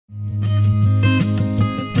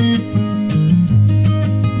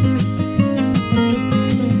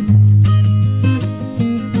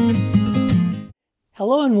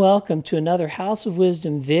Hello and welcome to another House of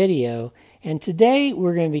Wisdom video, and today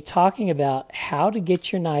we're going to be talking about how to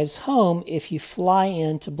get your knives home if you fly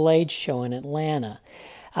into Blade Show in Atlanta.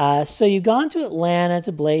 So you've gone to Atlanta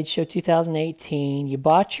to Blade Show 2018, you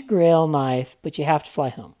bought your Grail knife, but you have to fly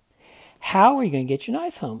home. How are you going to get your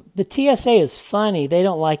knife home? The TSA is funny. They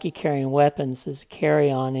don't like you carrying weapons as a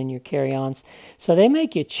carry-on in your carry-ons, so they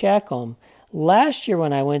make you check them. Last year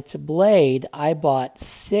when I went to Blade, I bought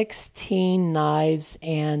 16 knives,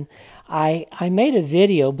 and I made a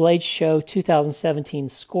video, Blade Show 2017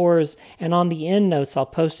 scores, and on the end notes I'll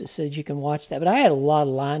post it so that you can watch that. But I had a lot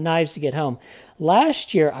of knives to get home.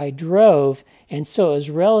 Last year I drove, and so it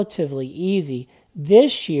was relatively easy.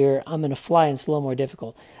 This year I'm going to fly, and it's a little more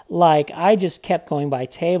difficult. Like, I just kept going by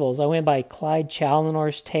tables. I went by Clyde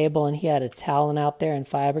Challonor's table, and he had a Talon out there in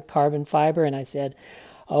carbon fiber, and I said,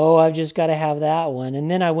 oh, I've just got to have that one.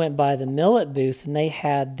 And then I went by the Millet booth, and they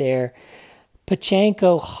had their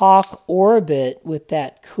Pachenko Hawk Orbit with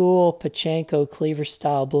that cool Pachenko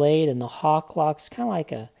cleaver-style blade, and the Hawk lock's kind of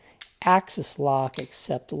like a Axis lock,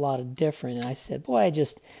 except a lot different. And I said, boy,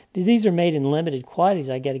 these are made in limited quantities.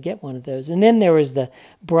 I got to get one of those. And then there was the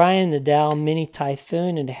Brian Nadal Mini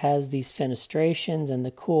Typhoon, and it has these fenestrations and the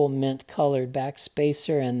cool mint-colored back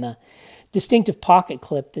spacer and the distinctive pocket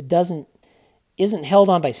clip that isn't held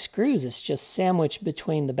on by screws. It's just sandwiched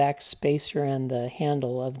between the back spacer and the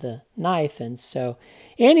handle of the knife. And so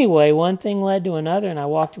anyway, one thing led to another, and I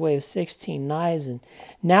walked away with 16 knives. And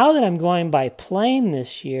now that I'm going by plane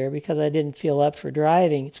this year, because I didn't feel up for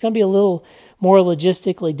driving, it's going to be a little more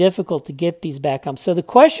logistically difficult to get these back home. So the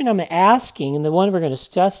question I'm asking, and the one we're going to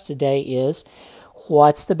discuss today, is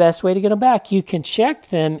what's the best way to get them back? You can check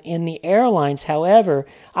them in the airlines. However,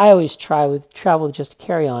 I always travel with just a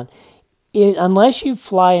carry-on. Unless you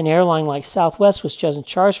fly an airline like Southwest, which doesn't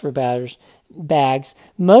charge for bags,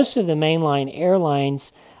 most of the mainline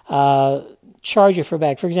airlines charge you for a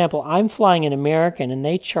bag. For example, I'm flying an American, and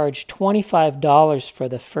they charge $25 for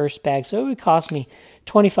the first bag. So it would cost me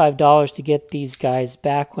 $25 to get these guys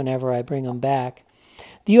back whenever I bring them back.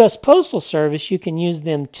 The U.S. Postal Service, you can use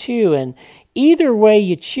them too, and either way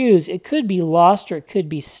you choose, it could be lost or it could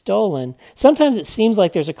be stolen. Sometimes it seems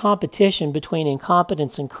like there's a competition between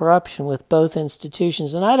incompetence and corruption with both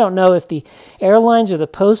institutions, and I don't know if the airlines or the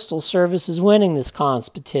Postal Service is winning this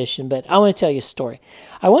competition, but I want to tell you a story.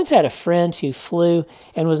 I once had a friend who flew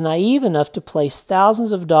and was naive enough to place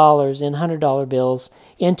thousands of dollars in $100 bills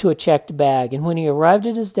into a checked bag, and when he arrived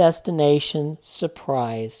at his destination,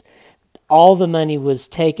 surprise, all the money was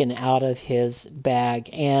taken out of his bag.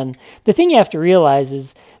 And the thing you have to realize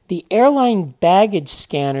is the airline baggage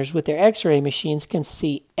scanners with their x-ray machines can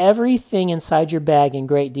see everything inside your bag in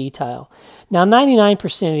great detail. Now,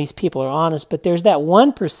 99% of these people are honest, but there's that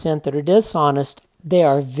 1% that are dishonest. They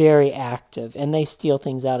are very active, and they steal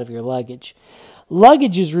things out of your luggage.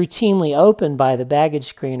 Luggage is routinely opened by the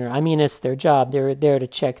baggage screener. I mean, it's their job. They're there to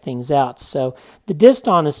check things out. So the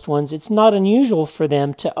dishonest ones, it's not unusual for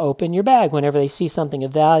them to open your bag whenever they see something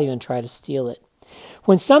of value and try to steal it.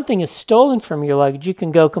 When something is stolen from your luggage, you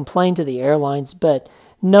can go complain to the airlines, but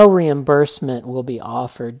no reimbursement will be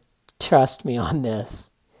offered. Trust me on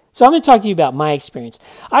this. So I'm going to talk to you about my experience.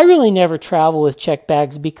 I really never travel with checked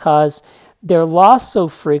bags because they're lost so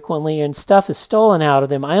frequently and stuff is stolen out of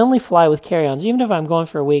them. I only fly with carry-ons. Even if I'm going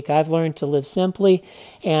for a week, I've learned to live simply,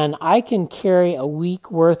 and I can carry a week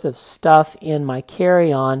worth of stuff in my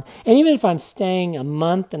carry-on. And even if I'm staying a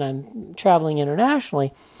month and I'm traveling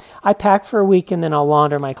internationally, I pack for a week and then I'll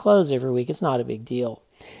launder my clothes every week. It's not a big deal.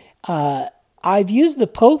 I've used the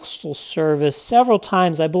Postal Service several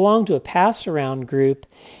times. I belong to a pass-around group,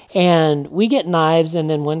 and we get knives, and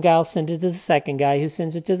then one guy will send it to the second guy, who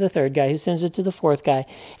sends it to the third guy, who sends it to the fourth guy.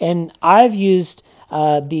 And I've used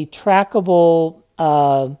the trackable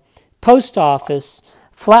post office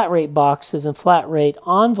flat rate boxes and flat rate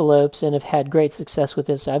envelopes and have had great success with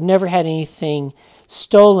this. I've never had anything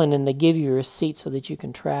stolen, and they give you a receipt so that you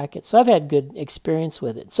can track it. So I've had good experience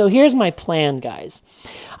with it. So here's my plan, guys.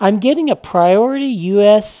 I'm getting a priority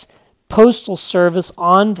U.S. Postal Service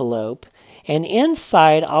envelope, and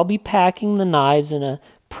inside I'll be packing the knives in a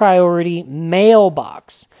priority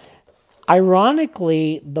mailbox.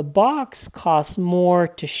 Ironically, the box costs more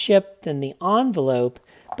to ship than the envelope,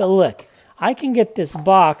 but look, I can get this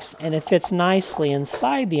box and it fits nicely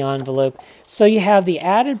inside the envelope. So you have the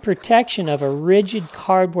added protection of a rigid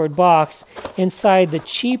cardboard box inside the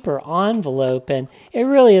cheaper envelope, and it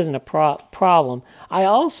really isn't a problem. I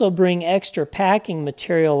also bring extra packing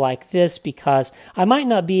material like this because I might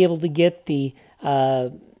not be able to get the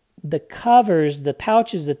covers, the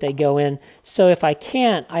pouches that they go in. So if I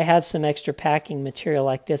can't, I have some extra packing material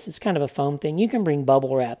like this. It's kind of a foam thing. You can bring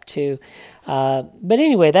bubble wrap too. But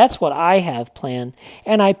anyway, that's what I have planned.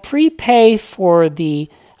 And I prepay for the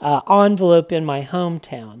envelope in my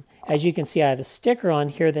hometown. As you can see, I have a sticker on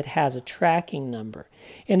here that has a tracking number.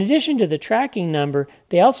 In addition to the tracking number,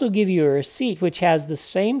 they also give you a receipt which has the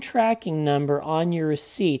same tracking number on your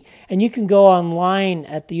receipt. And you can go online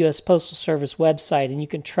at the U.S. Postal Service website and you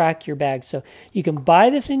can track your bag. So you can buy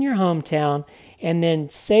this in your hometown and then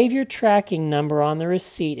save your tracking number on the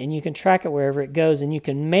receipt, and you can track it wherever it goes, and you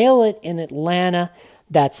can mail it in Atlanta.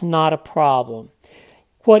 That's not a problem.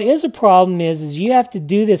 What is a problem is you have to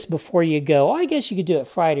do this before you go. Well, I guess you could do it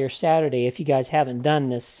Friday or Saturday if you guys haven't done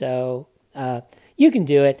this, so you can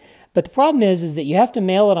do it. But the problem is that you have to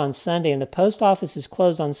mail it on Sunday, and the post office is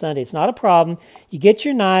closed on Sunday. It's not a problem. You get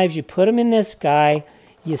your knives, you put them in this guy,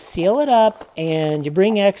 you seal it up, and you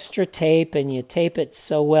bring extra tape, and you tape it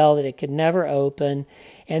so well that it could never open.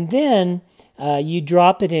 And then you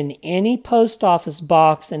drop it in any post office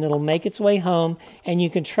box, and it'll make its way home, and you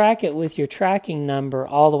can track it with your tracking number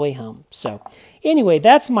all the way home. So anyway,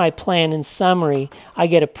 that's my plan in summary. I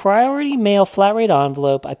get a priority mail flat rate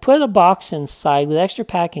envelope. I put a box inside with extra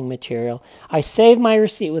packing material. I save my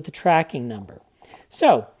receipt with the tracking number.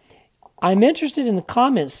 So I'm interested in the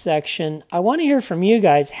comments section. I want to hear from you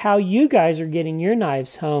guys how you guys are getting your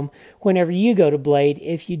knives home whenever you go to Blade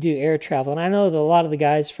if you do air travel. And I know that a lot of the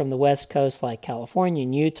guys from the West Coast like California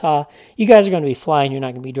and Utah, you guys are going to be flying, you're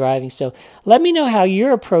not going to be driving. So let me know how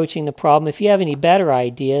you're approaching the problem if you have any better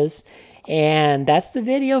ideas. And that's the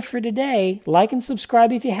video for today. Like and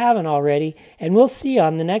subscribe if you haven't already. And we'll see you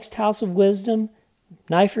on the next House of Wisdom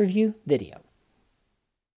knife review video.